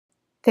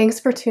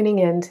Thanks for tuning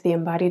in to the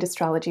Embodied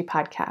Astrology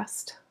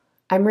Podcast.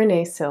 I'm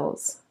Renee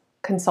Sills,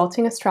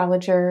 consulting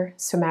astrologer,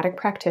 somatic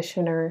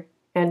practitioner,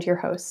 and your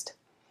host.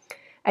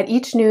 At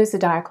each new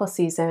zodiacal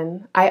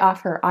season, I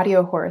offer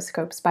audio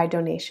horoscopes by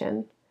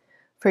donation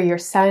for your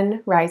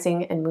sun,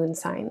 rising, and moon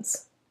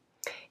signs.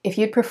 If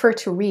you'd prefer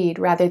to read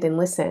rather than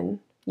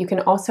listen, you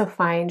can also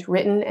find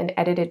written and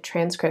edited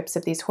transcripts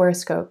of these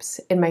horoscopes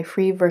in my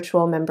free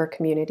virtual member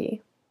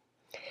community.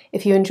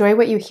 If you enjoy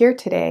what you hear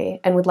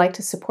today and would like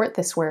to support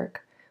this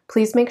work,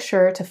 please make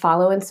sure to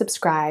follow and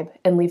subscribe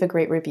and leave a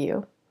great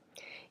review.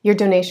 Your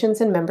donations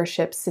and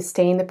memberships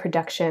sustain the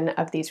production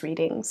of these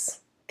readings.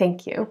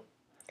 Thank you.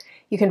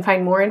 You can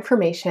find more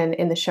information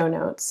in the show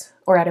notes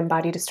or at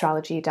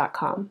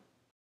embodiedastrology.com.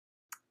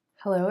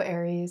 Hello,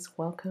 Aries.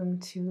 Welcome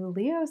to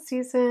Leo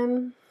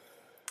season.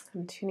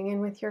 I'm tuning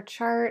in with your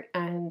chart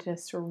and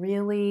just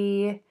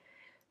really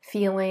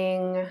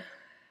feeling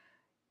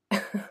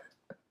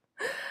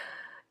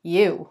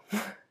you,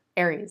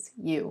 Aries,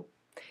 you.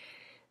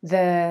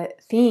 The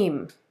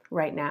theme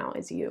right now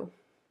is you.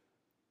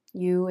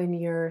 You in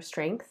your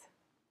strength,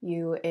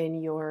 you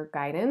in your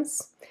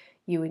guidance,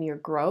 you in your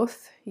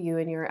growth, you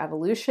in your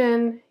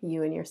evolution,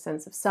 you in your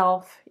sense of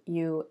self,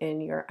 you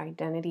in your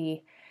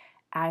identity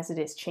as it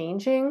is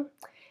changing,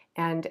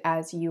 and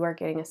as you are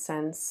getting a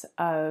sense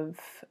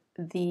of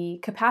the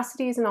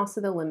capacities and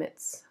also the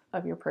limits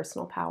of your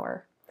personal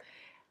power.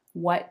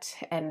 What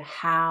and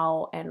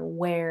how and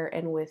where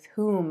and with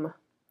whom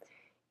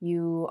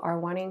you are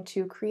wanting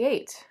to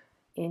create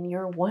in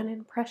your one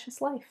and precious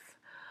life.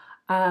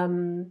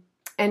 And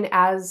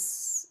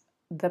as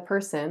the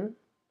person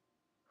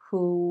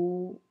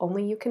who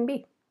only you can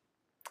be.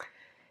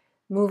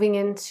 Moving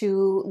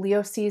into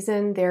Leo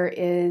season, there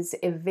is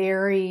a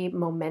very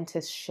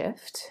momentous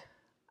shift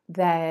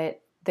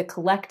that the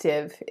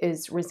collective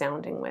is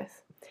resounding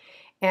with.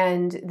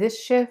 And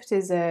this shift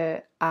is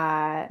a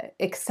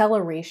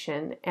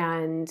acceleration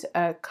and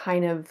a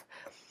kind of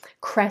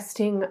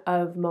cresting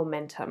of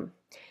momentum.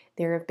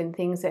 There have been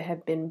things that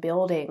have been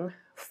building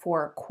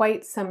for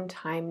quite some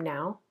time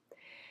now,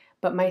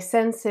 but my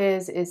sense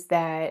is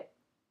that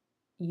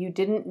you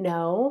didn't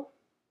know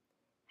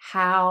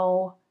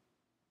how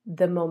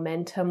the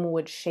momentum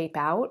would shape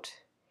out,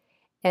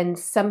 and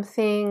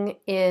something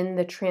in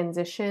the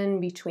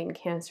transition between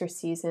Cancer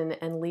season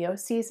and Leo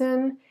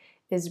season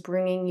is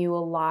bringing you a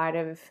lot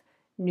of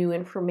new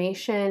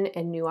information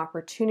and new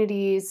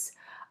opportunities.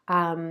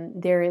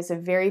 There is a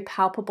very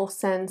palpable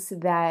sense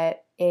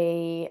that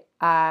a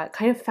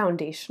kind of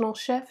foundational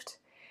shift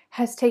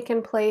has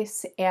taken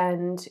place,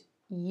 and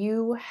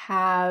you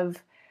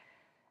have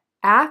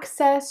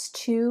access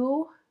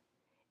to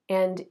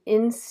and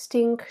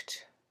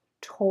instinct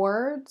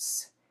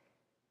towards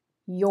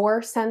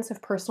your sense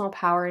of personal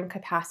power and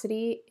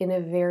capacity in a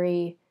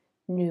very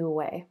new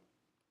way.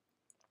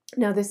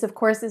 Now, this, of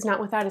course, is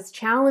not without its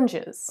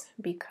challenges,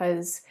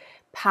 because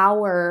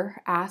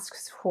power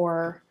asks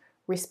for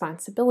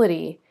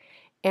responsibility,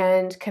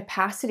 and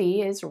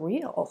capacity is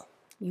real.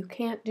 You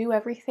can't do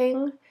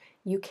everything.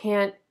 You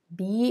can't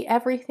be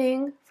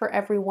everything for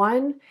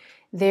everyone.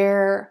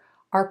 There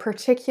are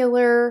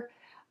particular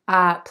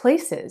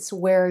places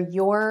where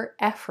your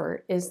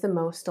effort is the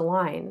most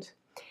aligned.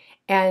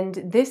 And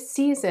this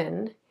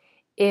season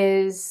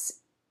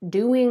is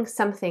doing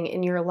something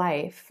in your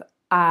life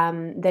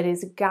that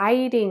is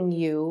guiding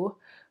you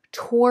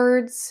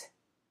towards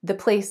the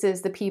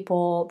places, the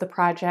people, the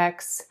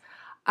projects,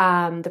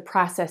 the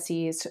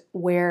processes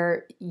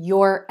where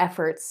your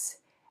efforts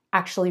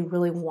actually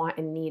really want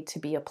and need to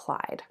be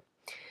applied.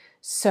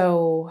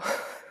 So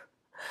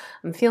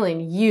I'm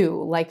feeling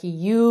you, like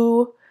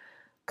you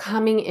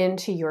coming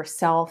into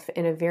yourself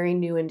in a very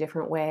new and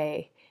different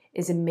way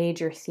is a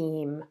major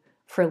theme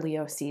for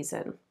Leo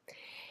season.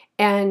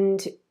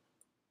 And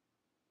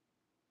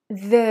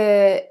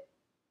the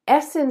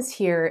essence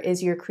here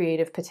is your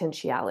creative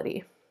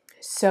potentiality.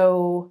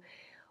 So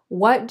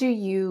what do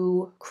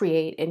you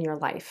create in your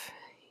life?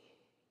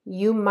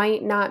 You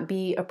might not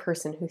be a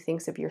person who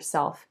thinks of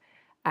yourself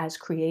as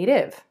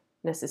creative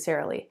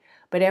necessarily,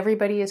 but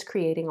everybody is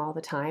creating all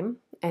the time,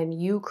 and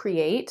you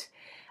create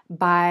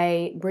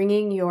by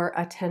bringing your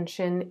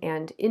attention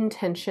and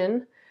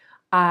intention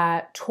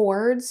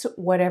towards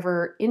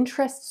whatever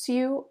interests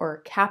you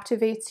or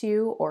captivates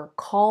you or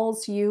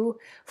calls you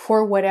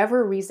for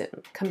whatever reason,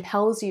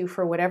 compels you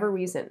for whatever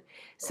reason.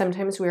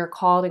 Sometimes we are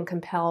called and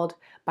compelled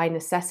by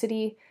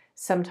necessity.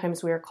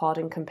 Sometimes we are called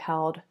and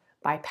compelled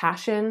by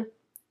passion.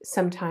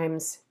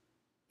 Sometimes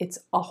it's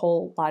a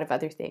whole lot of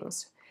other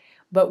things.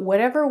 But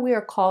whatever we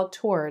are called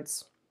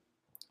towards,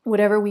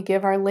 whatever we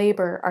give our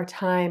labor, our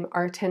time,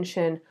 our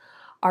attention,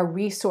 our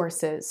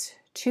resources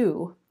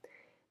to,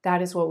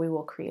 that is what we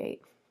will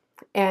create.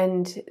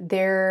 And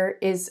there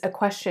is a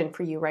question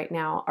for you right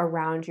now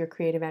around your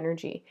creative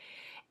energy.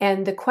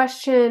 And the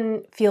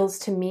question feels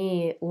to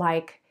me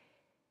like,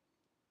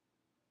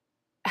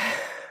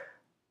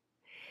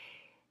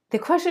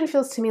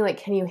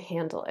 can you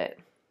handle it?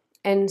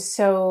 And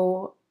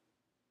so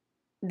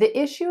the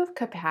issue of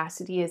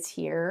capacity is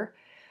here,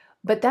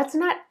 But that's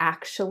not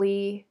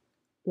actually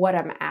what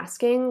I'm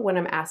asking when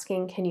I'm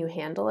asking, can you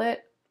handle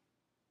it?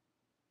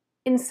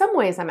 In some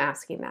ways, I'm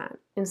asking that.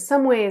 In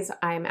some ways,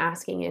 I'm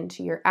asking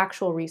into your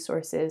actual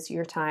resources,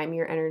 your time,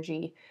 your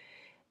energy,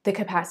 the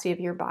capacity of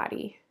your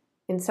body.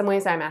 In some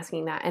ways, I'm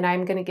asking that, and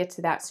I'm going to get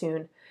to that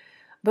soon.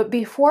 But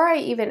before I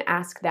even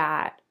ask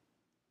that,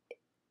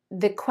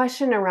 the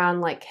question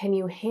around like, can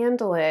you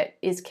handle it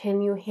is,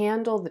 can you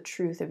handle the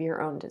truth of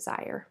your own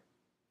desire?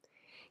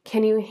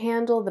 Can you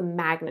handle the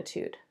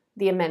magnitude,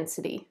 the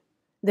immensity,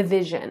 the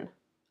vision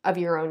of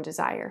your own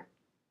desire?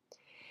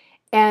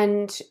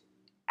 And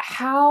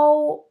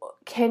how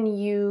can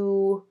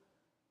you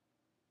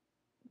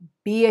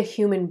be a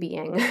human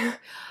being,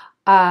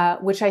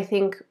 which I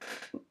think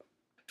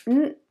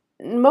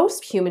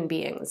most human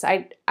beings,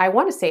 I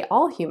want to say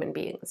all human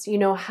beings,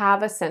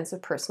 have a sense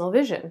of personal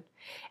vision.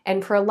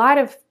 And for a lot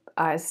of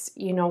us,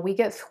 we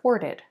get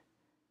thwarted.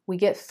 We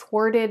get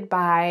thwarted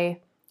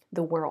by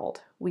the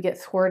world. We get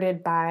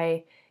thwarted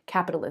by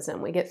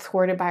capitalism. We get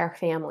thwarted by our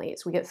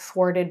families. We get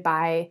thwarted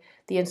by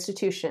the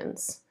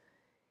institutions.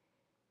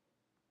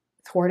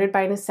 Thwarted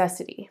by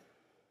necessity.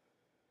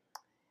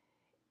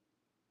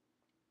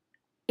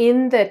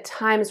 In the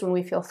times when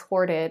we feel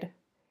thwarted,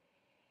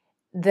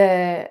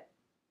 the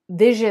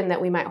vision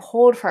that we might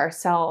hold for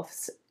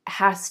ourselves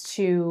has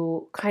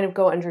to kind of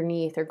go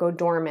underneath or go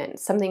dormant.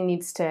 Something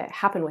needs to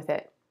happen with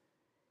it.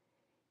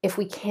 If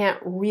we can't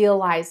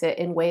realize it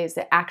in ways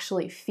that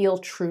actually feel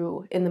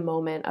true in the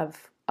moment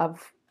of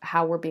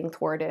how we're being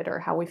thwarted or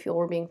how we feel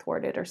we're being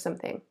thwarted or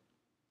something.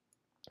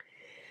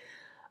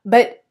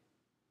 But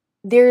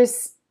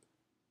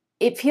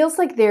it feels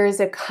like there's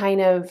a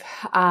kind of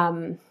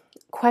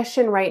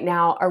question right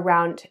now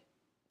around,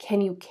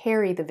 can you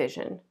carry the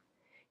vision?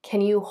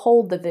 Can you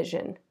hold the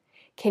vision?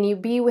 Can you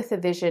be with the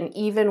vision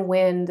even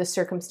when the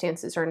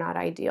circumstances are not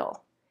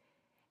ideal?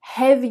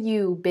 Have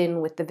you been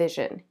with the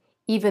vision,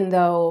 even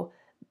though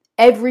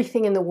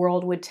everything in the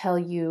world would tell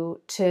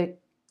you to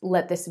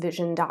let this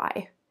vision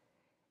die?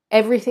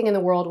 Everything in the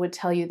world would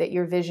tell you that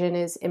your vision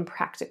is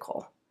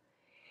impractical.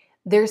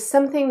 There's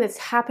something that's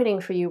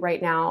happening for you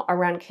right now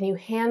around, can you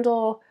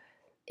handle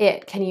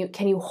it? Can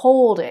you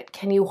hold it?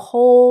 Can you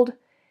hold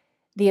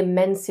the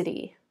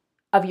immensity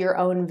of your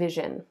own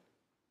vision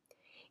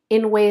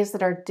in ways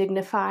that are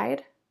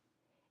dignified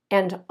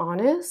and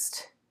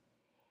honest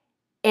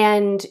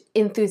and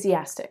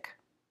enthusiastic,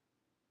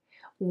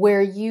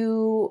 where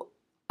you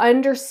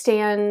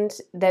understand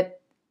that,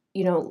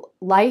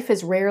 life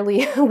is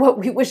rarely what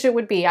we wish it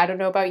would be. I don't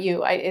know about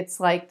you. It's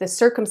like the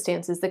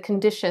circumstances, the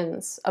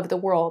conditions of the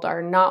world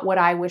are not what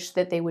I wish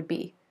that they would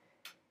be.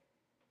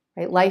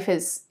 Right? Life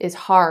is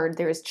hard.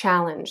 There is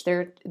challenge.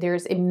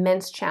 There's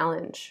immense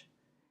challenge.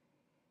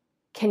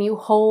 Can you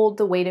hold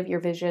the weight of your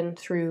vision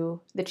through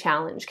the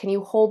challenge? Can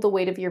you hold the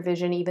weight of your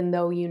vision even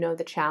though you know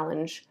the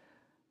challenge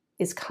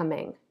is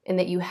coming and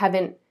that you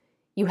haven't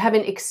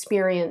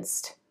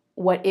experienced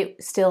what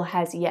it still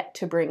has yet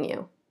to bring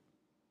you?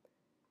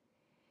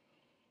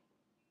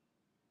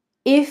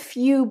 If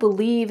you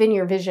believe in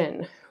your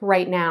vision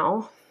right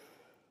now,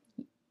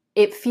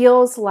 it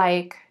feels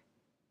like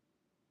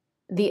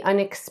the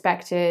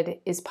unexpected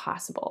is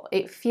possible.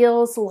 It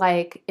feels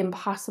like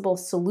impossible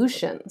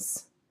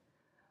solutions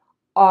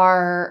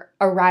are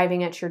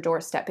arriving at your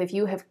doorstep. If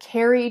you have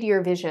carried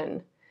your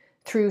vision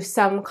through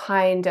some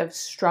kind of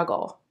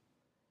struggle,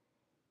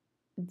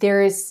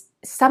 there is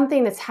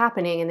something that's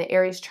happening in the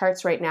Aries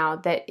charts right now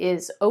that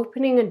is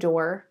opening a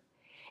door.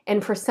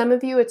 And for some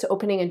of you, it's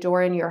opening a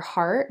door in your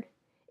heart,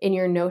 in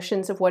your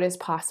notions of what is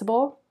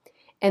possible.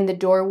 And the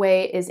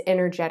doorway is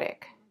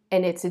energetic.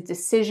 And it's a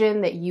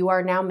decision that you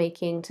are now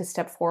making to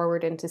step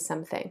forward into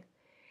something.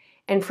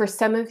 And for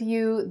some of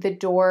you, the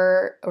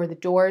door or the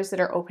doors that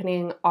are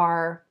opening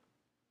are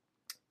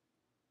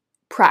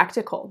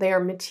practical. They are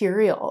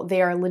material.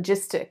 They are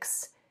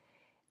logistics.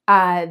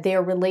 They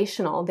are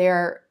relational. They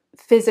are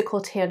physical,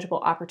 tangible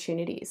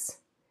opportunities.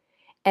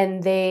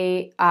 And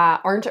they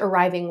aren't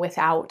arriving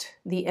without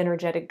the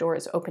energetic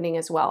doors opening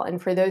as well.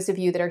 And for those of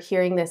you that are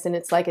hearing this and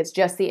it's like it's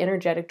just the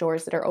energetic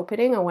doors that are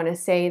opening, I want to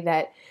say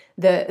that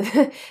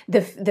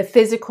the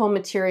physical,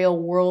 material,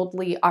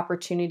 worldly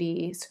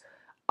opportunities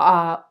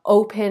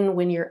open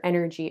when your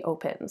energy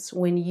opens.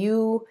 When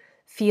you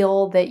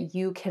feel that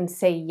you can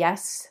say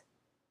yes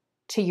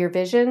to your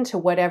vision, to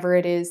whatever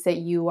it is that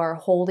you are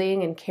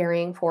holding and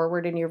carrying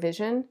forward in your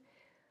vision,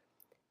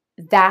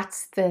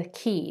 that's the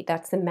key.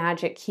 That's the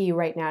magic key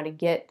right now to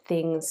get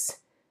things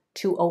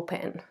to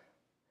open.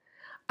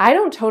 I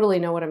don't totally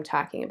know what I'm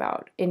talking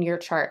about in your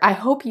chart. I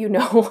hope you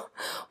know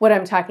what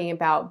I'm talking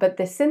about. But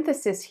the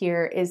synthesis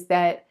here is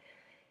that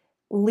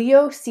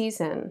Leo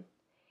season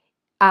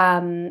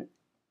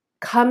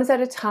comes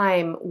at a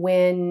time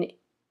when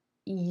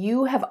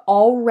you have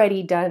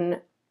already done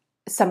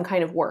some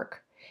kind of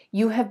work.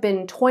 You have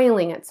been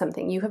toiling at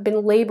something. You have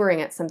been laboring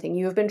at something.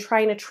 You have been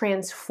trying to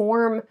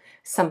transform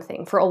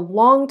something for a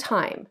long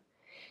time.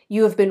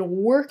 You have been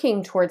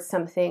working towards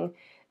something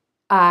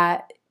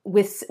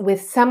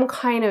with some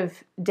kind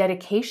of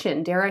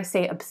dedication, dare I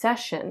say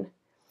obsession.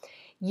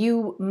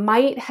 you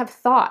might have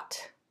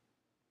thought,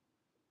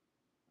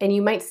 and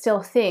you might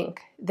still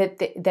think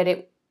that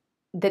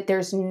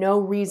there's no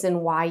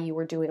reason why you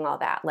were doing all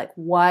that. Like,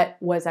 what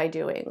was I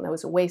doing? That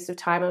was a waste of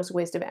time. It was a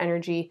waste of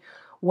energy.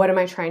 What am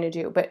I trying to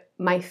do? But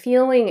my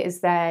feeling is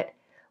that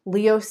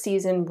Leo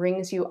season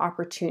brings you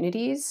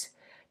opportunities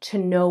to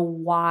know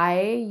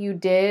why you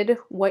did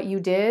what you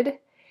did,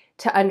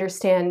 to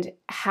understand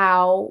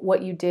how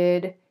what you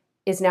did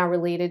is now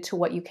related to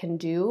what you can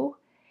do,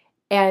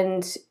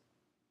 and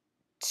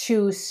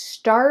to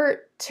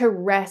start to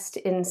rest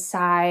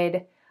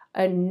inside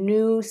a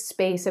new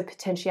space of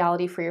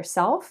potentiality for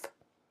yourself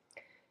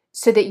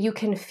so that you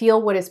can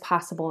feel what is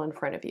possible in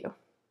front of you.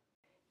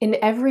 In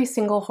every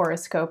single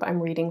horoscope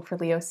I'm reading for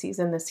Leo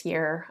season this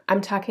year,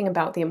 I'm talking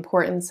about the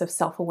importance of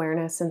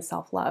self-awareness and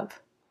self-love.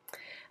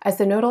 As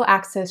the nodal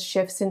axis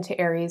shifts into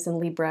Aries and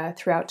Libra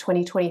throughout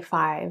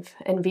 2025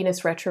 and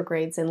Venus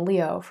retrogrades in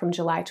Leo from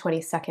July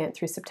 22nd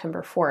through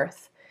September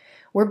 4th,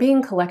 we're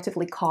being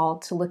collectively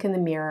called to look in the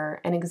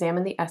mirror and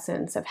examine the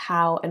essence of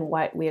how and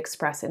what we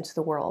express into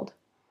the world.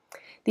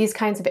 These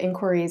kinds of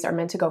inquiries are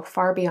meant to go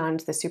far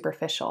beyond the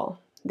superficial.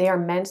 They are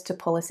meant to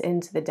pull us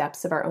into the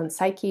depths of our own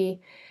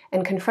psyche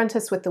and confront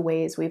us with the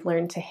ways we've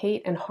learned to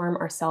hate and harm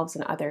ourselves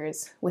and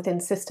others within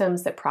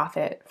systems that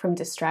profit from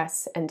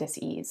distress and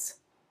dis-ease.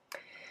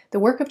 The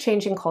work of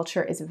changing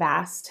culture is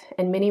vast,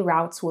 and many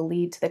routes will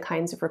lead to the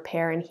kinds of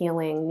repair and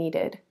healing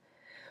needed.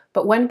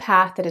 But one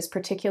path that is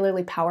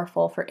particularly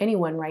powerful for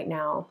anyone right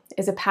now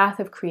is a path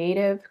of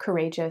creative,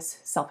 courageous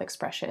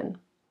self-expression.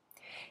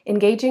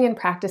 Engaging in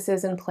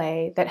practices and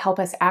play that help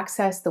us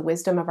access the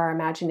wisdom of our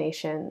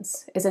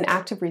imaginations is an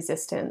act of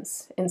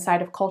resistance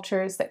inside of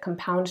cultures that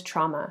compound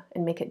trauma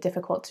and make it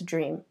difficult to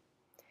dream.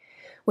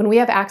 When we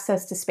have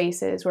access to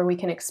spaces where we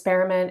can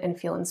experiment and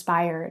feel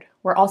inspired,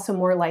 we're also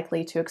more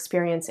likely to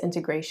experience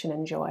integration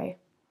and joy.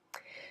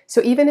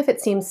 So even if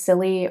it seems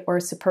silly or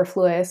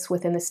superfluous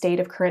within the state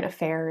of current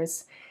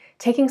affairs,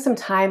 taking some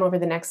time over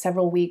the next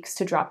several weeks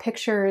to draw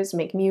pictures,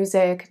 make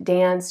music,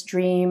 dance,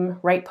 dream,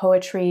 write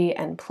poetry,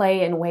 and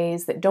play in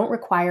ways that don't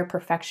require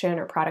perfection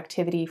or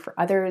productivity for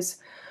others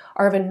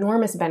are of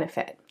enormous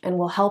benefit and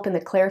will help in the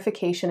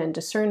clarification and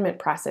discernment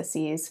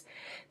processes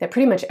that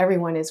pretty much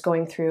everyone is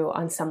going through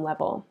on some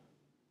level.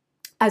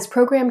 As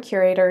program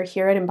curator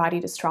here at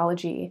Embodied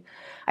Astrology,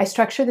 I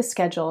structure the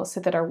schedule so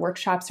that our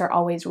workshops are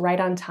always right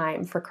on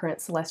time for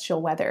current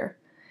celestial weather.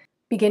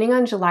 Beginning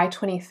on July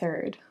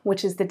 23rd,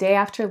 which is the day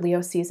after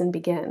Leo season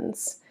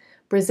begins,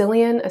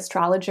 Brazilian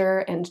astrologer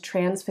and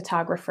trans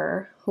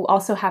photographer, who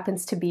also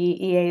happens to be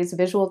EA's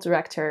visual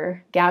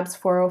director, Gabs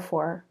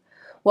 404,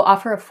 will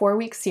offer a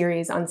 4-week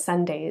series on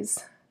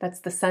Sundays, that's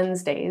the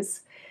Sun's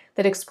days,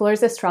 that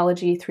explores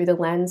astrology through the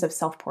lens of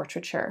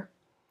self-portraiture.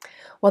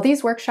 While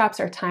these workshops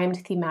are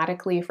timed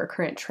thematically for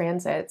current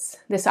transits,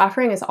 this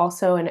offering is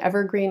also an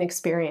evergreen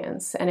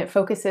experience, and it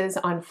focuses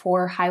on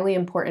 4 highly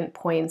important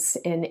points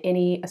in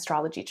any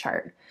astrology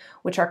chart,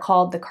 which are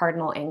called the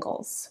cardinal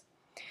angles.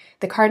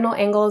 The cardinal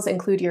angles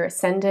include your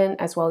ascendant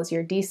as well as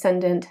your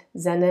descendant,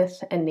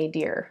 zenith, and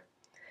nadir.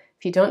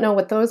 If you don't know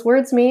what those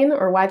words mean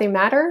or why they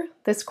matter,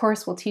 this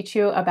course will teach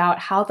you about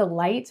how the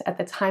light at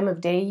the time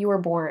of day you were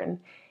born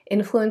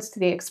influenced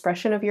the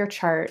expression of your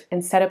chart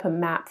and set up a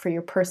map for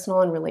your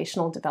personal and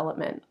relational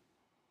development.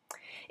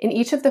 In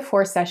each of the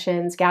 4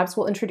 sessions, Gabs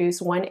will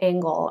introduce one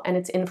angle and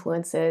its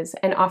influences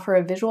and offer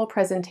a visual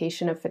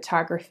presentation of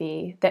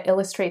photography that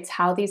illustrates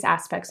how these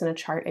aspects in a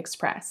chart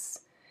express.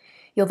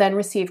 You'll then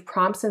receive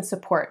prompts and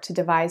support to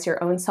devise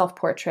your own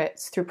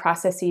self-portraits through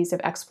processes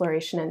of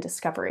exploration and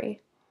discovery.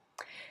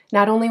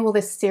 Not only will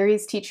this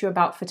series teach you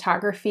about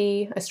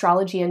photography,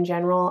 astrology in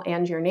general,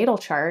 and your natal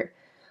chart,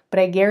 but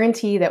I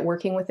guarantee that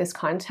working with this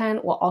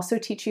content will also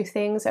teach you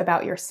things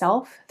about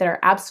yourself that are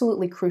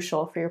absolutely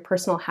crucial for your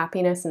personal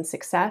happiness and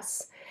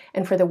success,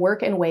 and for the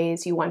work and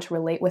ways you want to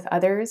relate with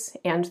others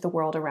and the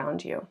world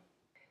around you.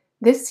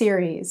 This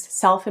series,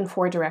 Self in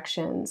 4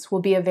 Directions,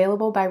 will be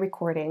available by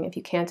recording if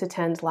you can't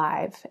attend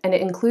live, and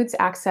it includes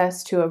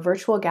access to a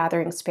virtual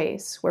gathering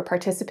space where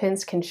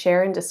participants can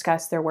share and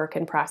discuss their work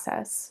and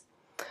process.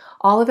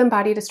 All of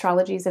Embodied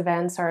Astrology's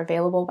events are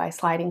available by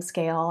sliding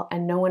scale,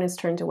 and no one is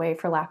turned away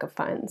for lack of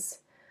funds.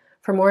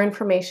 For more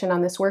information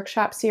on this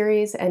workshop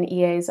series and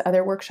EA's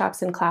other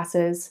workshops and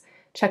classes,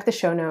 check the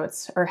show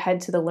notes or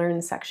head to the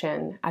Learn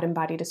section at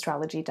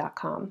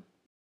embodiedastrology.com.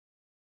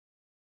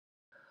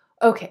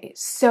 Okay,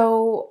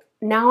 so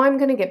now I'm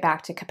going to get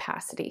back to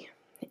capacity.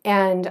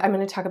 And I'm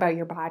going to talk about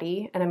your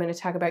body, and I'm going to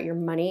talk about your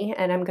money,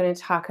 and I'm going to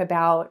talk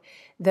about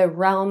the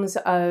realms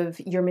of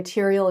your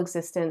material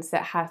existence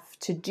that have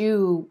to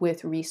do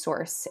with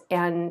resource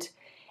and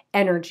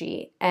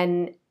energy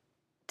and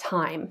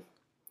time.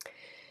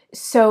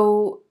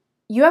 So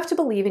you have to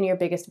believe in your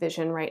biggest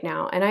vision right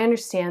now. And I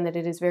understand that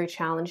it is very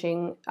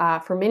challenging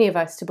for many of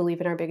us to believe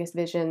in our biggest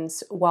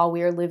visions while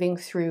we are living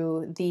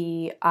through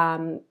the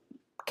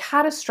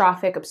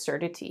catastrophic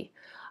absurdity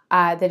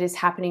that is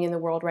happening in the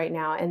world right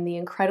now, and the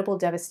incredible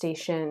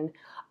devastation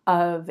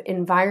of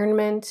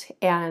environment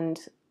and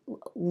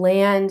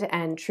land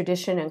and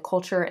tradition and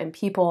culture and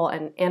people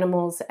and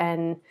animals.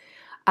 And,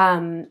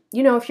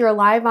 if you're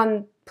alive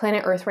on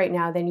planet Earth right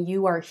now, then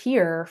you are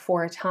here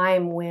for a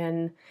time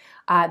when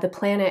the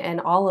planet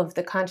and all of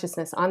the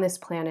consciousness on this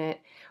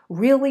planet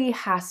really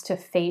has to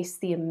face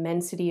the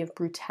immensity of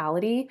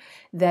brutality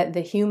that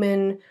the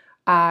human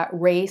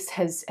race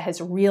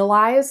has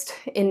realized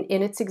in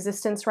its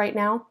existence right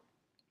now.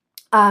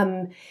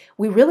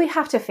 We really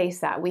have to face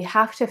that. We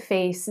have to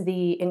face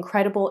the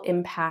incredible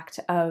impact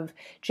of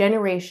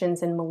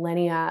generations and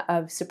millennia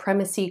of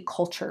supremacy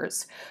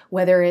cultures,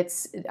 whether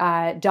it's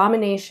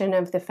domination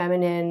of the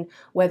feminine,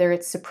 whether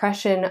it's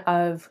suppression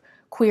of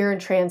queer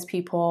and trans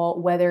people,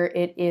 whether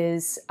it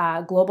is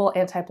global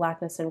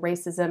anti-Blackness and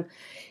racism.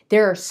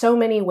 There are so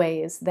many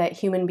ways that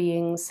human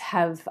beings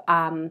have,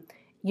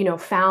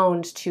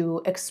 found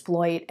to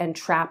exploit and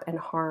trap and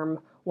harm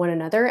one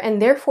another,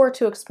 and therefore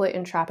to exploit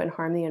and trap and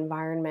harm the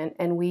environment.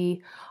 And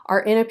we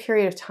are in a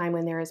period of time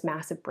when there is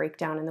massive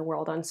breakdown in the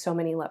world on so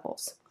many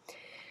levels.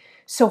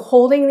 So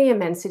holding the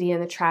immensity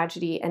and the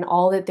tragedy and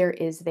all that there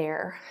is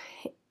there,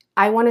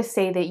 I want to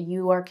say that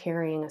you are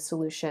carrying a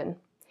solution.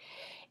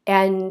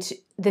 And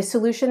the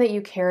solution that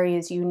you carry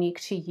is unique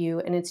to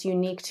you, and it's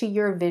unique to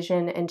your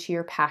vision and to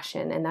your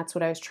passion. And that's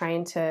what I was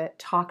trying to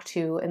talk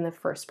to in the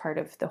first part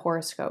of the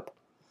horoscope.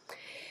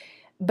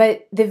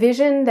 But the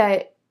vision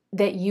that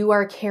you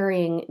are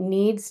carrying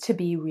needs to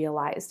be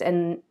realized,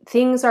 and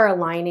things are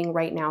aligning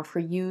right now for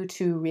you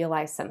to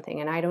realize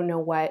something. And I don't know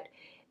what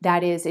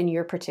that is in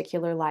your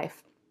particular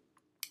life.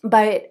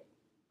 But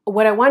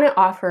what I want to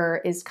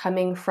offer is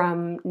coming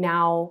from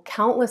now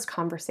countless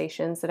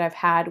conversations that I've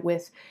had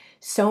with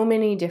so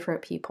many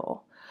different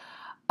people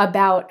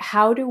about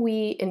how do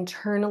we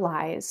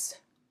internalize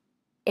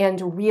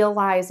and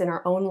realize in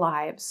our own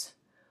lives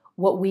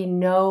what we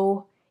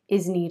know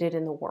is needed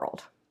in the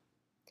world.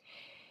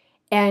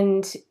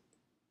 And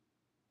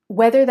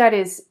whether that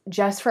is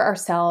just for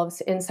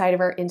ourselves, inside of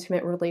our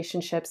intimate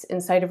relationships,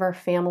 inside of our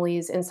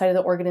families, inside of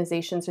the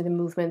organizations or the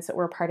movements that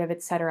we're a part of,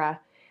 etc.,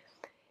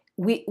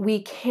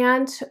 we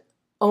can't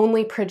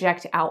only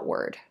project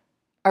outward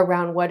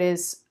around what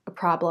is a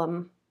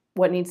problem,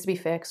 what needs to be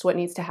fixed, what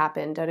needs to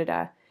happen,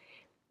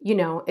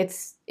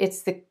 It's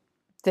the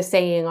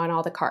saying on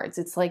all the cards.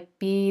 It's like,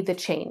 be the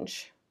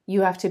change.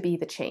 You have to be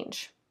the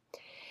change.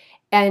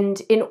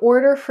 And in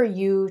order for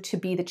you to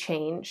be the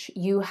change,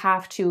 you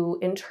have to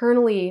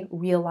internally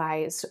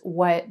realize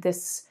what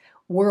this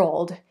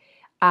world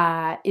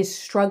is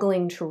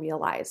struggling to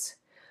realize,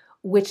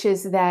 which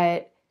is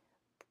that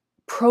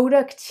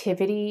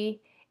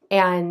productivity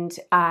and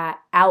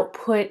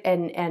output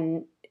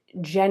and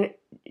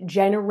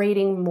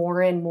generating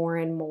more and more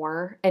and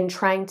more and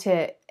trying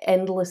to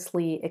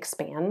endlessly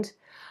expand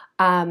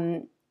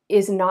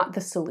is not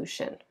the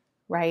solution.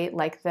 Right?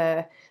 Like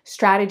the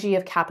strategy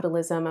of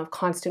capitalism, of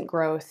constant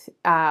growth,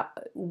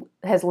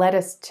 has led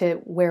us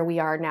to where we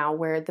are now,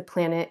 where the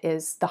planet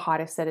is the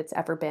hottest that it's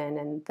ever been,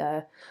 and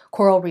the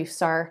coral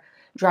reefs are,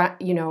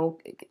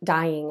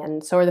 dying,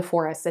 and so are the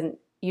forests. And,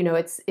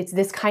 it's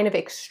this kind of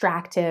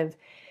extractive,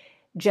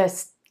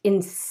 just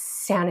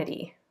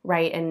insanity,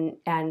 right?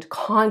 And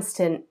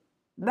constant,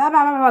 blah,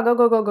 blah,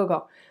 blah, blah,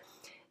 go.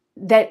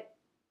 That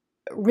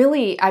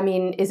really,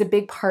 is a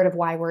big part of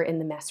why we're in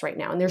the mess right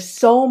now. And there's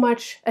so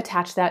much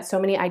attached to that, so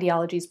many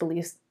ideologies,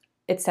 beliefs,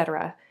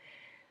 etc.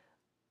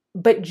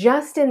 But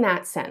just in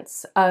that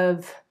sense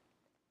of,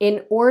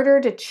 in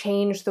order to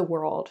change the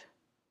world,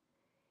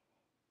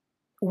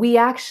 we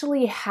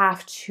actually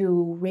have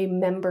to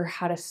remember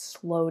how to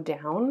slow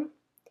down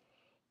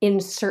in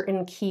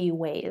certain key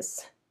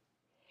ways.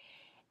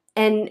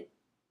 And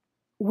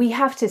we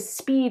have to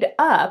speed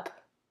up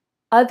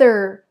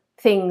other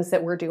things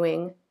that we're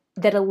doing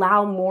that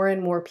allow more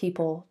and more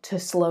people to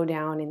slow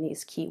down in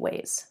these key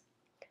ways.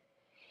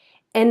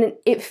 And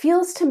it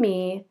feels to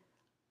me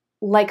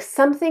like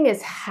something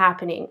is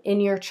happening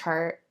in your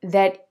chart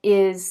that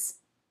is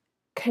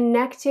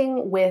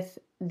connecting with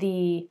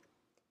the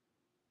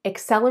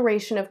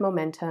acceleration of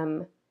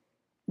momentum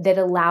that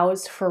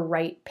allows for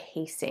right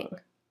pacing.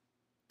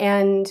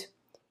 And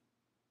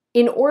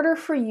in order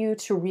for you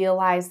to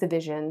realize the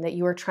vision that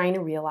you are trying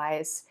to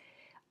realize,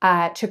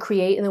 to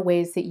create in the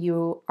ways that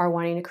you are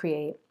wanting to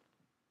create,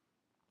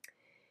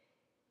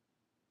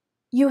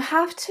 you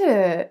have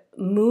to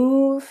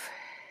move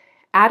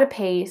at a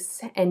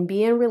pace and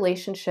be in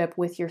relationship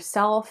with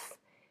yourself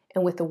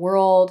and with the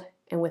world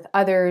and with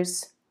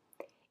others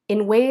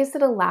in ways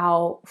that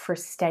allow for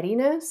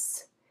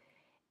steadiness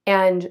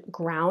and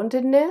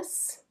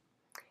groundedness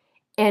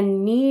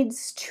and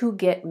needs to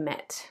get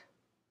met.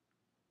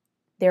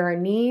 There are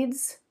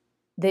needs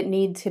that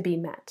need to be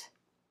met.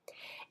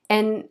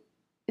 And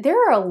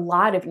there are a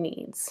lot of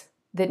needs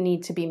that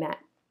need to be met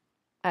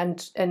in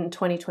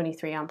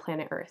 2023 on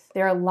planet Earth.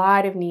 There are a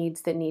lot of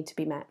needs that need to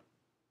be met.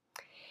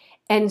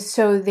 And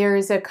so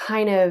there's a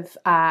kind of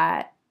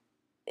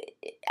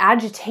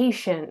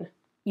agitation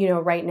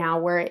right now,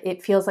 where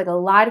it feels like a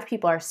lot of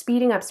people are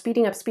speeding up,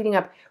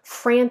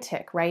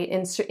 frantic, right?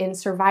 In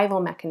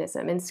survival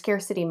mechanism, in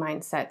scarcity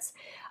mindsets,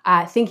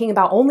 thinking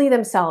about only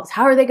themselves.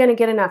 How are they going to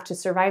get enough to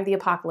survive the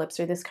apocalypse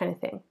or this kind of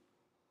thing?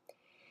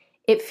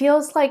 It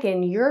feels like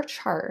in your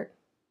chart,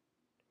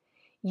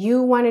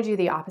 you want to do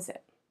the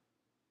opposite.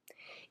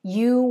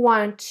 You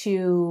want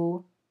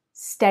to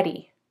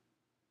steady,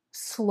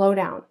 slow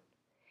down,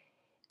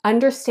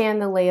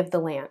 understand the lay of the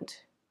land,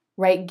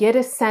 right? Get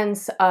a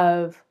sense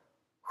of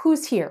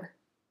who's here,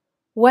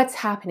 what's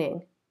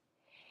happening,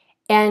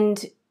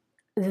 and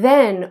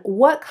then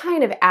what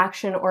kind of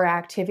action or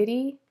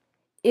activity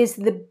is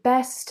the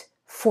best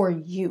for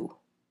you?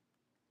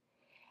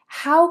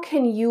 How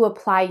can you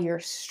apply your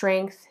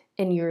strength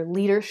and your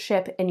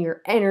leadership and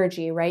your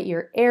energy, right?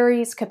 Your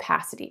Aries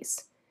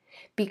capacities.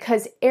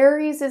 Because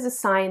Aries is a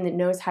sign that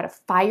knows how to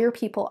fire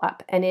people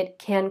up, and it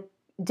can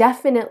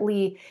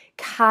definitely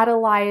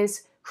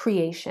catalyze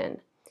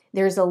creation.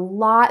 There's a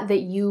lot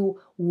that you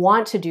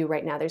want to do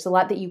right now. There's a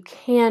lot that you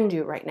can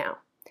do right now.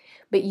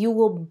 But you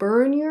will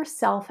burn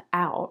yourself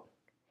out,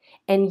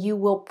 and you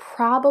will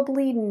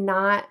probably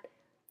not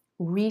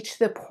reach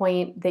the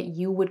point that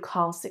you would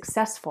call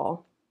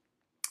successful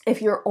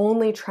if you're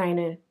only trying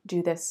to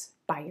do this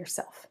by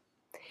yourself.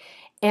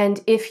 And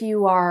if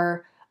you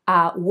are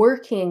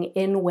working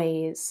in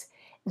ways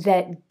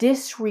that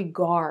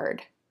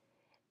disregard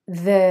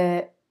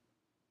the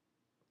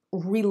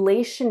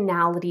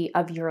relationality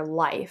of your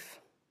life.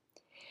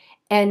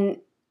 And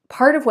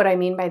part of what I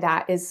mean by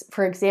that is,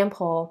 for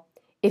example,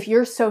 if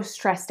you're so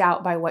stressed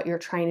out by what you're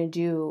trying to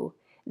do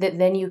that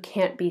then you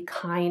can't be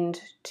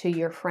kind to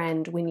your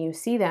friend when you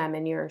see them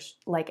and you're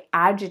like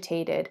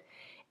agitated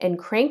and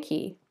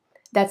cranky,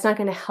 that's not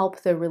going to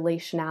help the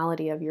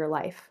relationality of your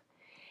life.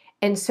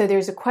 And so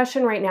there's a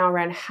question right now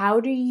around how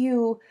do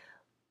you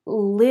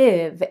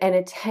live and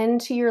attend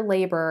to your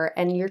labor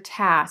and your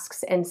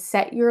tasks and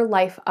set your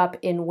life up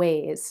in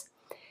ways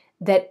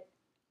that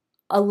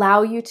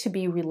allow you to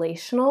be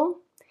relational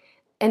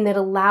and that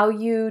allow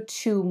you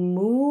to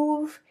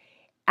move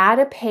at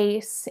a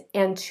pace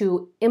and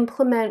to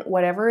implement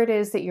whatever it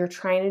is that you're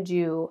trying to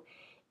do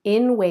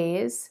in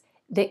ways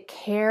that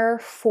care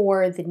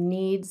for the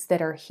needs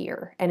that are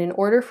here. And in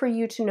order for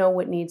you to know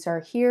what needs are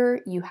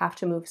here, you have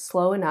to move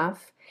slow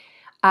enough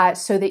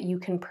so that you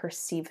can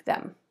perceive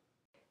them.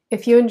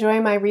 If you enjoy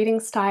my reading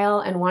style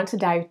and want to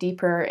dive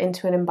deeper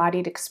into an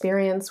embodied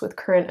experience with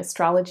current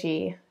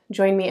astrology,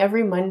 join me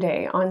every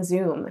Monday on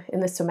Zoom in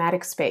the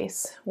somatic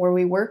space, where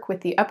we work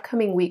with the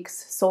upcoming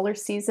week's solar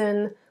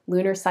season,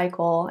 lunar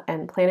cycle,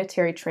 and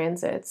planetary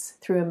transits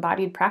through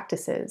embodied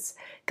practices,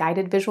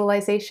 guided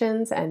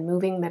visualizations, and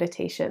moving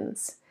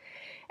meditations.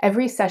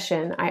 Every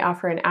session, I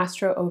offer an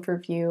astro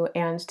overview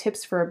and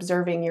tips for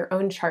observing your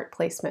own chart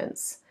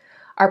placements.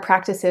 Our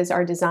practices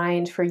are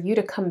designed for you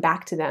to come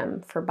back to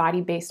them for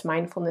body-based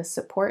mindfulness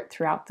support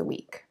throughout the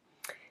week.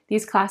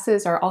 These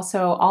classes are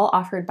also all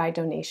offered by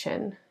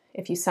donation.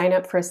 If you sign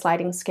up for a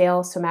sliding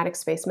scale somatic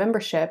space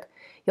membership,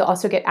 you'll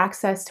also get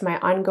access to my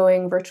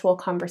ongoing virtual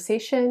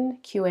conversation,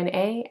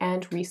 Q&A,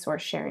 and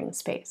resource sharing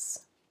space.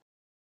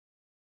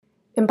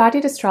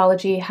 Embodied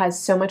astrology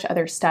has so much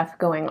other stuff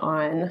going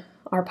on.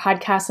 Our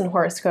podcasts and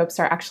horoscopes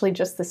are actually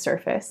just the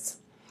surface.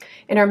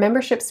 In our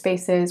membership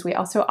spaces, we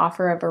also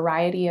offer a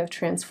variety of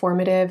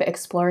transformative,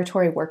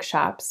 exploratory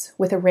workshops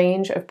with a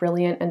range of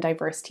brilliant and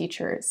diverse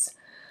teachers,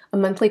 a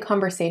monthly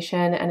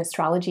conversation and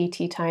astrology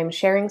tea time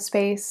sharing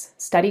space,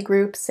 study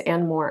groups,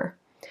 and more.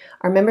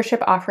 Our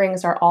membership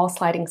offerings are all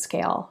sliding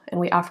scale, and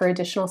we offer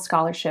additional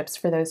scholarships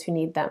for those who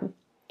need them.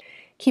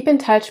 Keep in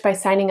touch by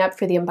signing up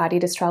for the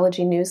Embodied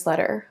Astrology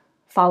newsletter,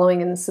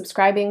 following and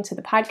subscribing to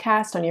the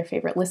podcast on your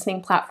favorite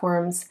listening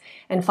platforms,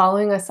 and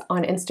following us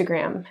on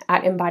Instagram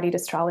at Embodied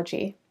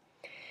Astrology.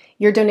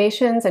 Your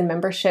donations and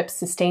memberships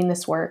sustain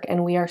this work,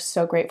 and we are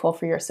so grateful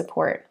for your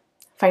support.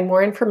 Find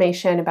more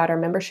information about our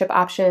membership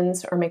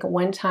options or make a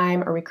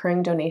one-time or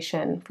recurring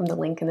donation from the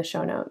link in the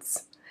show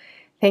notes.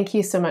 Thank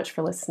you so much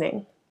for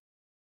listening.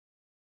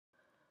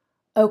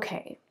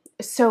 Okay,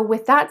 so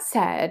with that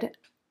said,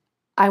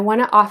 I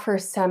want to offer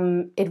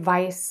some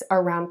advice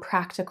around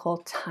practical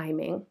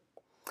timing.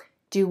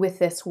 Do with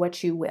this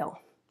what you will.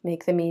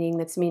 Make the meaning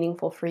that's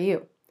meaningful for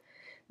you.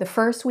 The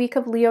first week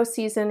of Leo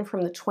season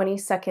from the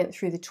 22nd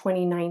through the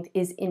 29th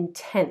is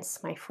intense,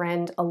 my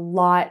friend. A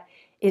lot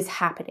is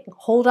happening.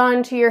 Hold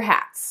on to your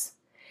hats.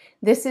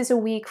 This is a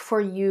week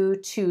for you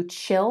to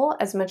chill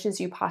as much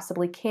as you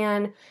possibly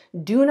can.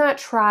 Do not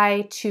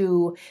try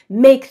to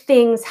make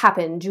things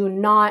happen. Do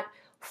not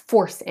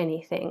force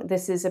anything.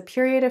 This is a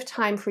period of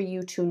time for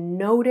you to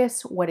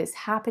notice what is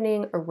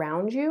happening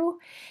around you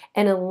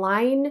and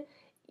align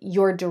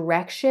your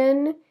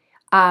direction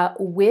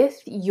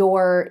with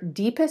your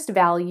deepest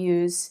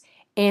values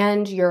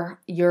and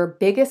your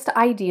biggest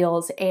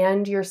ideals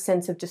and your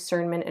sense of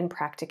discernment and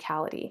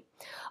practicality.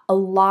 A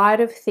lot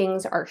of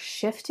things are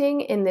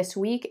shifting in this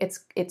week.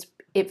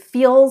 It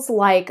feels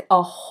like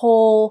a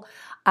whole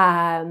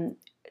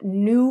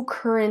new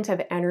current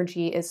of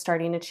energy is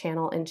starting to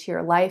channel into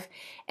your life.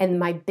 And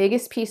my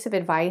biggest piece of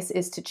advice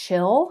is to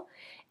chill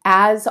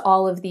as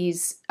all of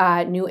these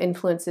new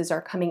influences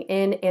are coming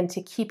in, and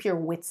to keep your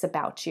wits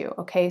about you.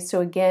 Okay, so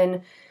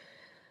again,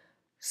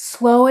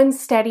 slow and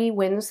steady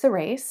wins the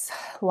race.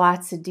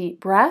 Lots of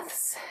deep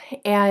breaths,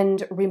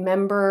 and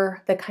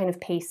remember the kind of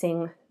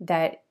pacing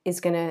that is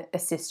going to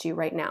assist you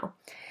right now.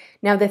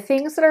 Now, the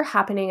things that are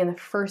happening in the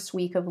first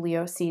week of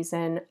Leo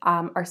season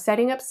are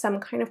setting up some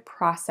kind of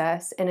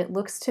process, and it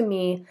looks to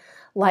me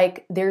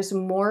like there's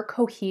more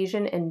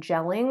cohesion and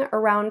gelling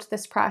around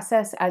this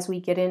process as we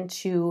get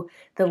into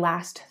the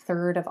last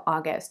third of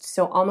August,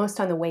 so almost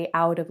on the way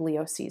out of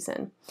Leo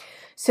season.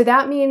 So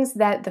that means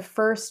that the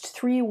first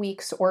 3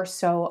 weeks or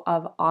so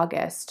of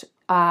August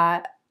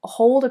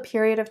hold a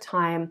period of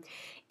time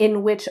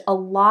in which a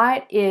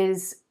lot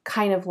is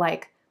kind of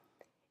like,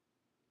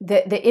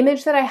 the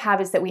image that I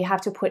have is that we have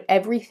to put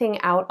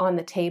everything out on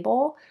the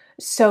table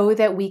so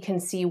that we can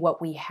see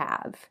what we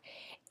have.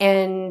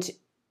 And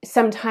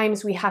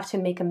sometimes we have to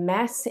make a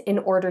mess in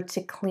order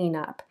to clean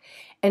up.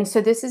 And so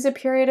this is a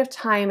period of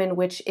time in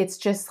which it's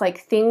just like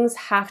things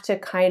have to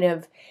kind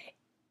of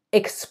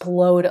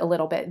explode a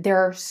little bit. There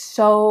are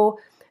so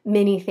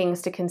many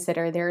things to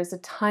consider. There's a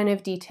ton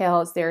of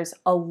details. There's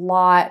a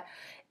lot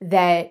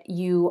that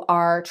you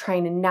are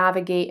trying to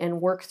navigate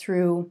and work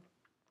through.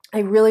 I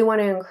really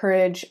want to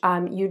encourage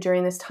you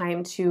during this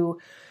time to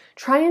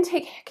try and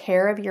take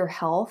care of your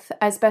health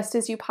as best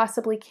as you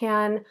possibly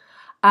can.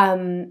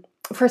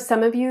 For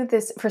some of you,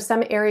 for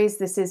some Aries,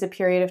 this is a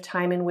period of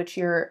time in which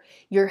your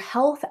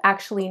health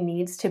actually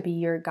needs to be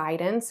your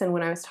guidance. And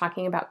when I was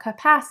talking about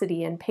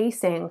capacity and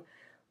pacing,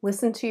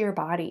 listen to your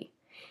body.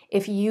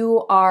 If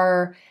you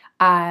are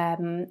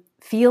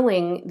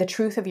feeling the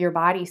truth of your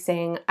body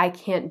saying, I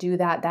can't do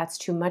that, that's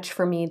too much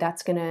for me,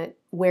 that's going to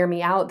wear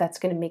me out, that's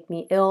going to make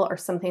me ill, or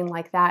something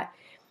like that,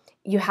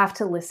 you have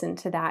to listen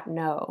to that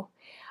no.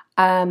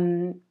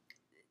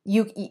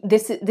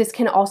 This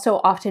can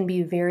also often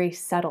be very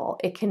subtle.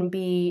 It can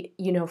be,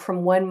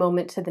 from one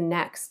moment to the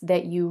next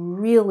that you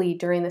really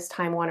during this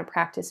time want to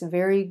practice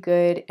very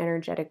good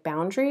energetic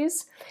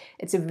boundaries.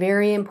 It's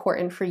very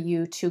important for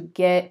you to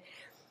get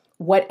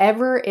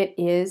whatever it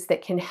is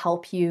that can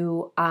help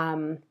you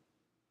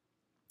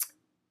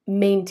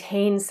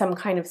maintain some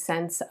kind of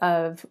sense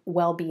of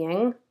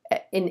well-being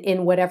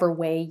in whatever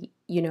way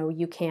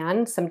you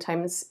can.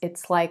 Sometimes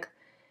it's like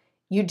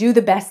you do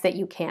the best that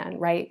you can,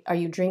 right? Are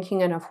you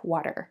drinking enough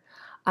water?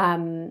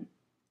 Can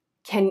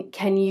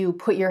you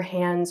put your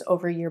hands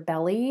over your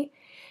belly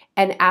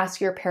and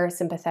ask your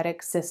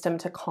parasympathetic system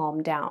to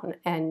calm down?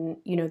 And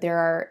there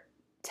are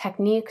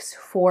techniques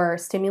for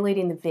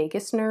stimulating the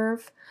vagus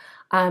nerve.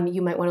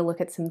 You might want to look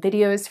at some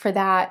videos for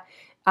that.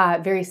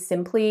 Very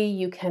simply,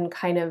 you can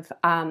kind of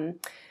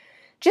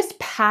just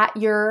pat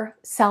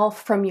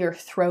yourself from your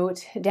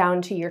throat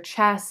down to your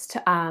chest.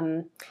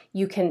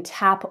 You can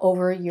tap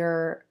over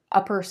your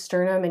upper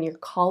sternum and your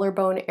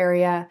collarbone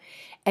area,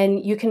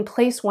 and you can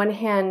place one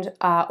hand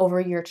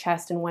over your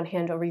chest and one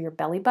hand over your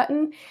belly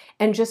button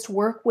and just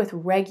work with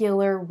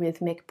regular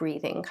rhythmic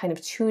breathing, kind of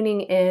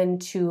tuning in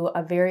to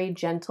a very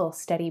gentle,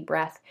 steady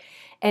breath.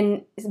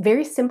 And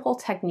very simple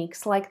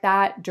techniques like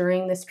that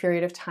during this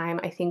period of time,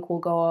 I think will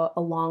go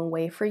a long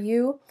way for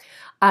you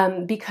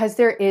because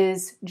there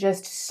is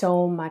just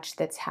so much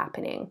that's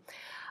happening.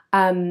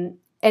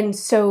 And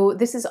so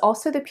this is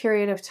also the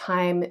period of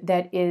time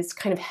that is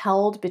kind of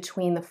held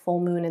between the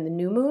full moon and the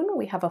new moon.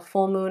 We have a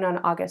full moon on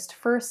August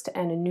 1st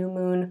and a new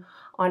moon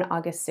on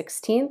August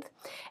 16th.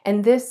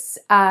 And this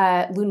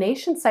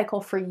lunation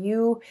cycle for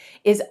you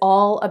is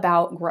all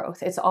about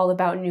growth. It's all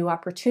about new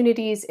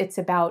opportunities. It's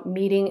about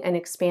meeting and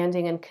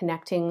expanding and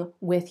connecting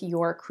with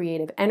your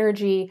creative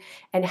energy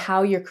and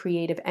how your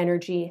creative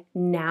energy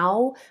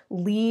now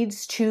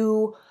leads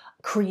to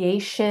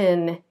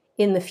creation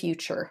in the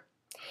future.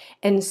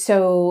 And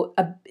so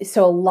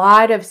a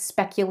lot of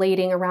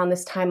speculating around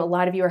this time. A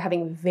lot of you are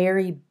having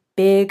very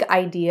big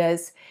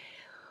ideas.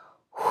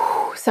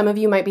 Some of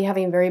you might be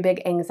having very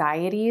big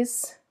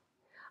anxieties.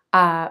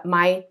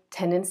 My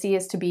tendency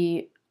is to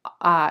be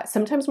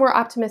sometimes more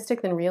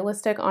optimistic than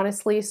realistic,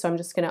 honestly. So I'm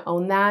just going to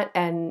own that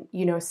and,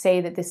 say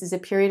that this is a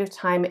period of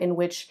time in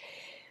which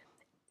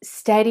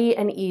steady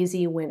and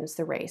easy wins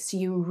the race.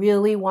 You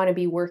really want to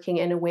be working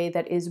in a way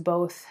that is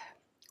both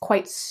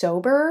quite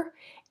sober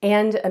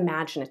and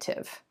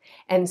imaginative.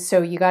 And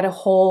so you got to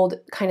hold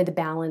kind of the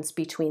balance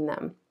between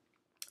them,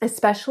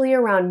 especially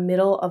around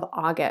middle of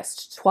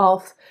August,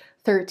 12th,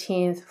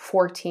 13th,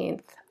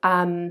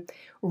 14th.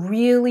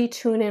 Really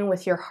tune in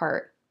with your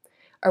heart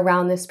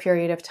around this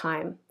period of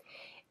time.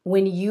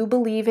 When you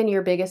believe in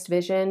your biggest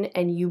vision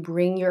and you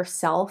bring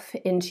yourself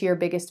into your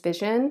biggest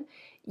vision,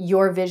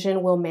 your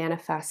vision will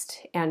manifest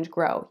and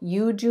grow.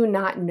 You do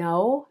not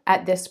know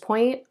at this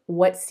point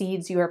what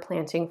seeds you are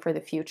planting for the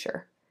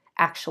future.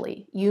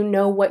 Actually, you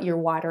know what you're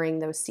watering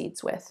those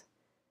seeds with.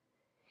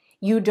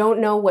 You don't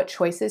know what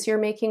choices you're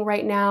making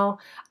right now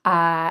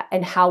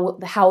and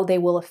how they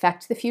will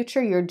affect the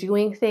future. You're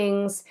doing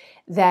things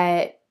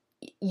that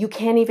you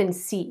can't even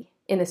see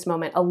in this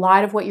moment. A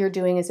lot of what you're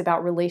doing is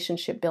about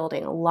relationship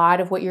building. A lot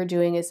of what you're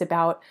doing is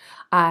about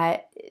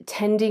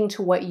tending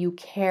to what you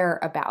care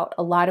about.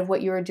 A lot of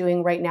what you're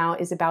doing right now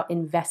is about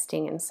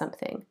investing in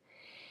something.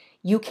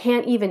 You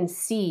can't even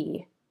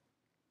see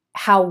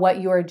how what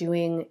you are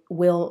doing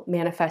will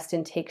manifest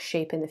and take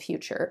shape in the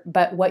future.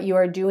 But what you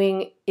are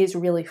doing is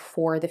really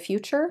for the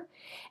future.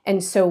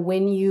 And so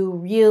when you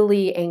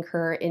really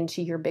anchor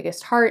into your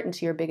biggest heart,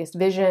 into your biggest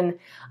vision,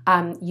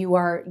 you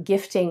are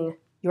gifting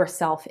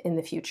yourself in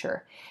the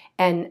future.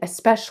 And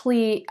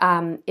especially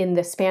in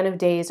the span of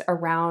days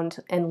around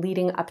and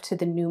leading up to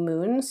the new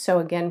moon. So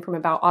again, from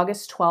about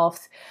August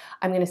 12th,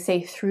 I'm going to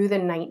say through the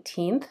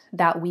 19th,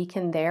 that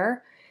weekend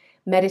there,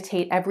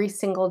 meditate every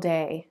single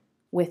day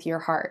with your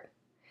heart.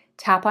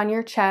 Tap on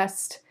your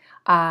chest,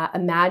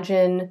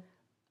 imagine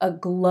a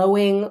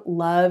glowing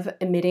love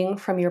emitting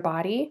from your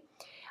body.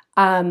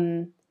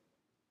 From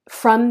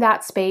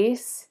that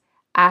space,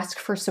 ask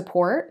for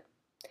support,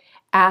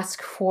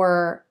 ask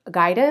for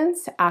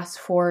guidance, ask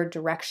for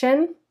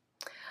direction.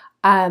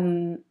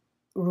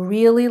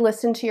 Really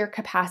listen to your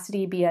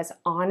capacity, be as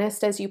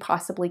honest as you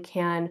possibly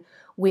can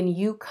when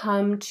you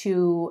come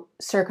to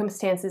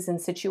circumstances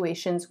and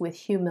situations with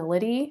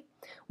humility,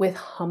 with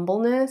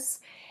humbleness,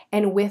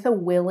 and with a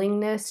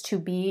willingness to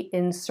be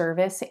in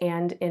service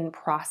and in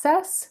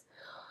process.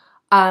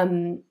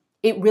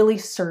 It really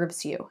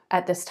serves you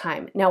at this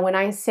time. Now, when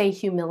I say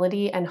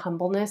humility and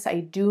humbleness, I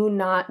do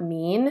not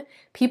mean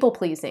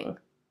people-pleasing,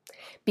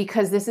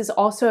 because this is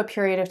also a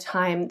period of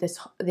time,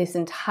 this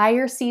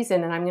entire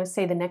season, and I'm going to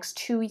say the next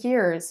 2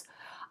 years,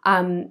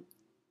 the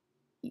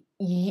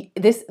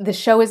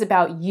show is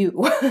about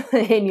you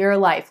in your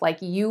life.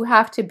 Like, you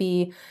have to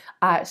be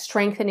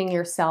strengthening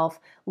yourself,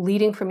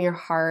 leading from your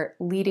heart,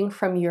 leading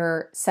from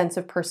your sense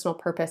of personal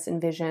purpose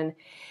and vision,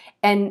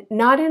 and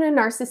not in a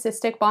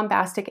narcissistic,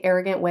 bombastic,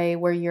 arrogant way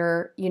where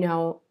you're,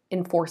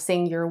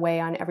 enforcing your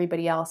way on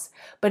everybody else,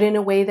 but in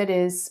a way that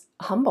is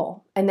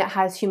humble and that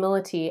has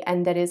humility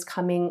and that is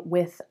coming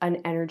with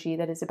an energy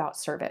that is about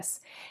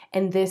service.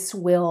 And this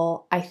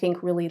will, I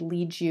think, really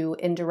lead you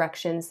in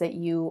directions that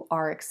you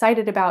are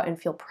excited about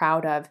and feel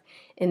proud of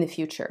in the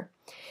future.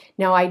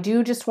 Now, I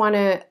do just want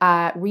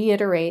to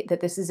reiterate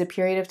that this is a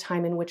period of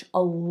time in which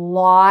a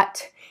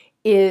lot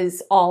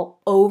is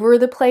all over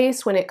the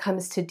place when it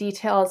comes to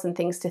details and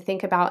things to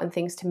think about and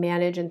things to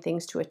manage and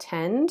things to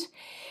attend.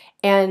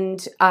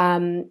 And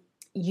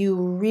you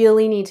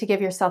really need to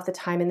give yourself the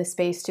time and the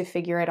space to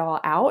figure it all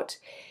out.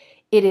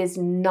 It is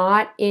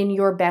not in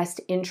your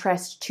best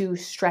interest to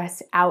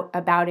stress out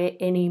about it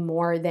any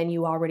more than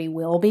you already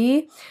will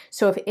be.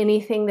 So if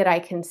anything that I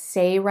can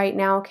say right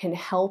now can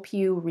help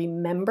you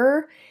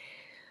remember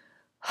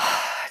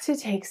to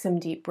take some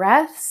deep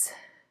breaths,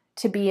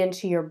 to be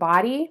into your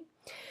body,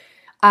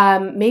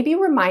 maybe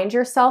remind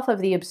yourself of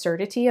the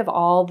absurdity of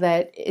all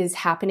that is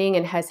happening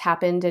and has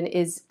happened and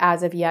is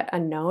as of yet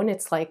unknown.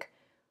 It's like,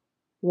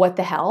 what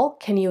the hell?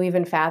 Can you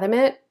even fathom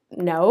it?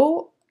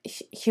 No.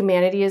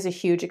 Humanity is a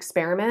huge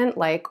experiment.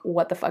 Like,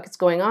 what the fuck is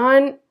going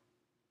on?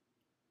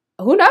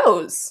 Who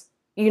knows?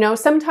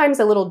 Sometimes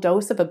a little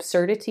dose of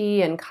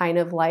absurdity and kind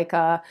of like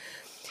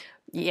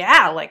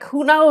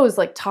who knows?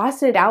 Like,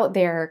 tossing it out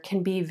there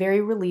can be very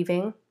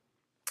relieving.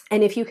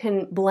 And if you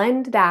can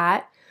blend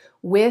that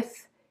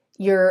with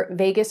your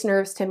vagus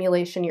nerve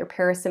stimulation, your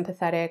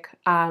parasympathetic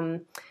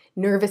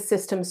nervous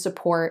system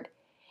support,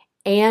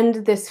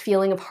 and this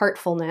feeling of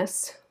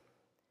heartfulness,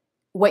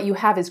 what you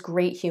have is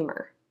great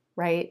humor,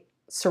 right?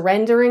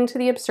 Surrendering to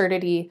the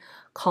absurdity,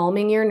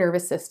 calming your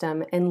nervous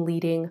system, and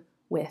leading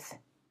with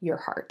your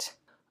heart.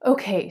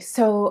 Okay,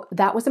 so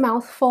that was a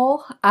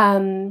mouthful.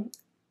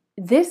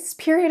 This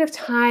period of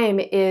time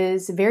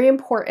is very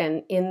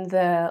important in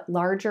the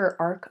larger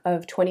arc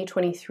of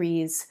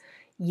 2023's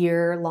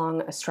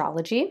year-long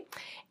astrology.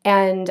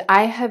 And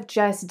I have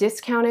just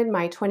discounted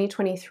my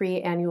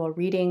 2023 annual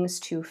readings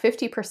to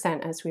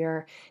 50% as we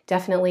are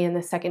definitely in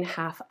the second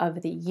half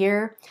of the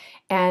year.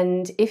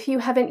 And if you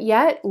haven't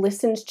yet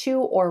listened to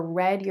or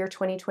read your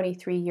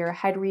 2023 year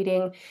ahead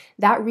reading,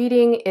 that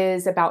reading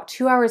is about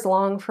 2 hours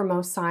long for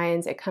most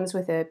signs. It comes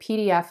with a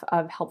PDF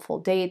of helpful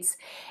dates,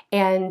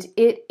 and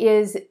it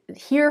is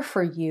here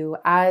for you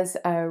as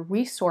a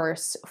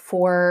resource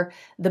for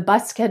the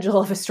bus schedule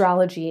of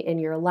astrology in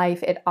your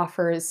life. It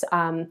offers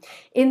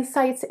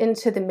insights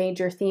into the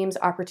major themes,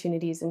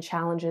 opportunities, and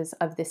challenges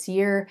of this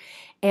year.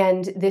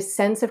 And this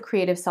sense of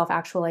creative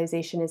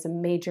self-actualization is a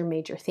major,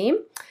 major theme.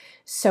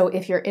 So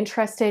if you're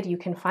interested, you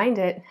can find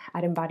it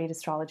at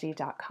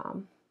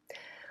embodiedastrology.com.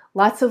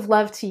 Lots of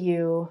love to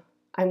you.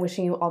 I'm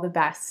wishing you all the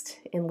best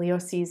in Leo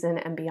season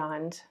and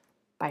beyond.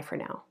 Bye for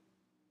now.